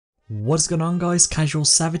What's going on guys,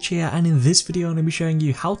 CasualSavage here, and in this video I'm going to be showing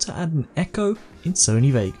you how to add an echo in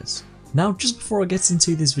Sony Vegas. Now just before I get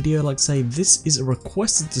into this video, I'd like to say this is a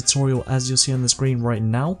requested tutorial as you'll see on the screen right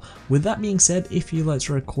now. With that being said, if you'd like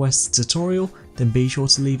to request a tutorial, then be sure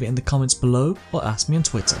to leave it in the comments below or ask me on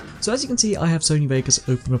Twitter. So as you can see, I have Sony Vegas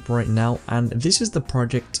open up right now, and this is the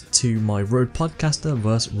project to my Rode Podcaster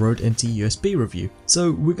vs Rode NT USB review.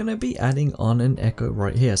 So we're going to be adding on an echo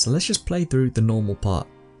right here, so let's just play through the normal part.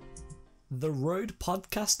 The Rode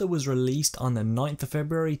Podcaster was released on the 9th of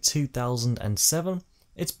February 2007.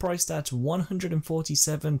 It's priced at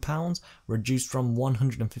 £147, reduced from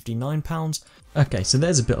 £159. Okay, so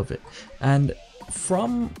there's a bit of it. And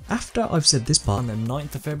from after I've said this part, on the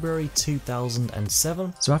 9th of February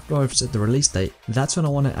 2007, so after I've said the release date, that's when I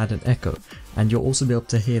want to add an echo. And you'll also be able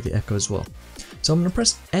to hear the echo as well. So I'm going to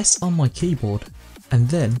press S on my keyboard, and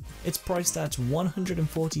then it's priced at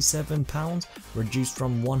 £147, reduced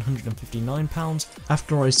from £159.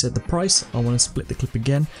 After I said the price, I want to split the clip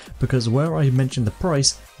again, because where I mentioned the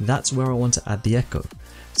price, that's where I want to add the echo.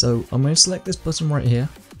 So I'm going to select this button right here.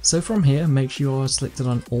 So from here, make sure you are selected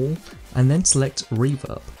on all, and then select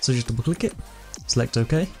reverb. So just double click it, select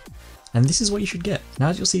OK, and this is what you should get. Now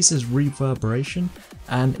as you'll see, it says reverberation,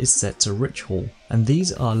 and it's set to rich hall. And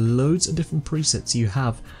these are loads of different presets you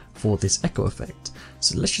have for this echo effect.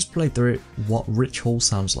 So let's just play through it, what rich hall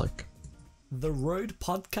sounds like. The Rode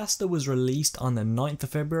Podcaster was released on the 9th of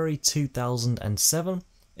February 2007.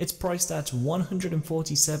 It's priced at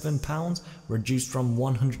 £147, reduced from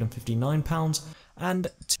 £159. And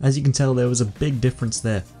as you can tell, there was a big difference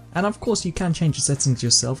there. And of course you can change the settings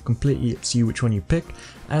yourself, completely up to you which one you pick.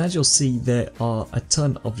 And as you'll see, there are a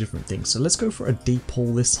ton of different things. So let's go for a deep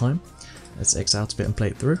hall this time. Let's X out a bit and play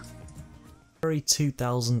it through.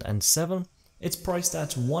 2007. It's priced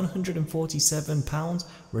at £147,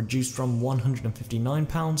 reduced from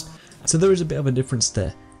 £159. So there is a bit of a difference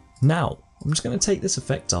there. Now, I'm just going to take this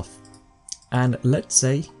effect off. And let's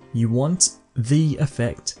say you want the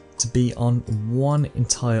effect to be on one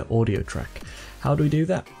entire audio track. How do we do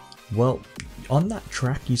that? Well, on that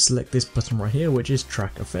track you select this button right here, which is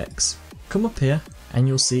track effects. Come up here and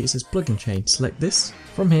you'll see it says plugin chain. Select this.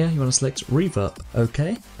 From here you want to select reverb.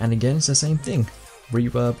 Okay, and again it's the same thing.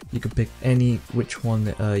 Reverb, you can pick any which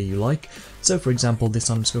one you like. So for example, this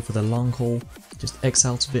time let's go for the long haul, just X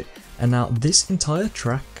out of it, and now this entire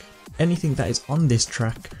track, anything that is on this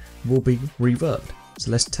track will be reverbed. So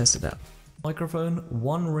let's test it out. Microphone,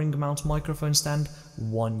 one ring mount microphone stand,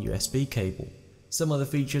 one USB cable. Some other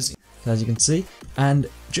features as you can see, and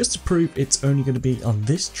just to prove it's only going to be on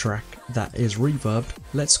this track that is reverbed,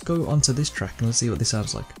 let's go onto this track and let's see what this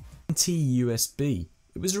sounds like. GMT USB.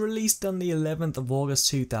 It was released on the 11th of August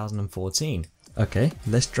 2014. Okay,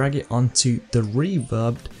 let's drag it onto the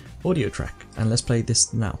reverbed audio track and let's play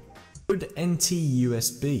this now. Rode NT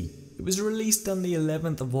USB. It was released on the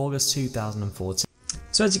 11th of August 2014.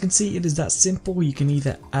 So as you can see, it is that simple. You can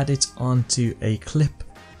either add it onto a clip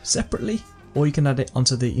separately, or you can add it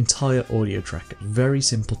onto the entire audio track. Very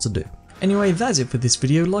simple to do. Anyway, that's it for this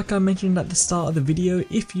video. Like I mentioned at the start of the video,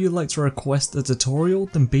 if you'd like to request a tutorial,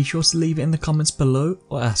 then be sure to leave it in the comments below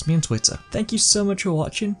or ask me on Twitter. Thank you so much for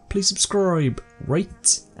watching. Please subscribe,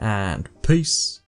 rate, and peace.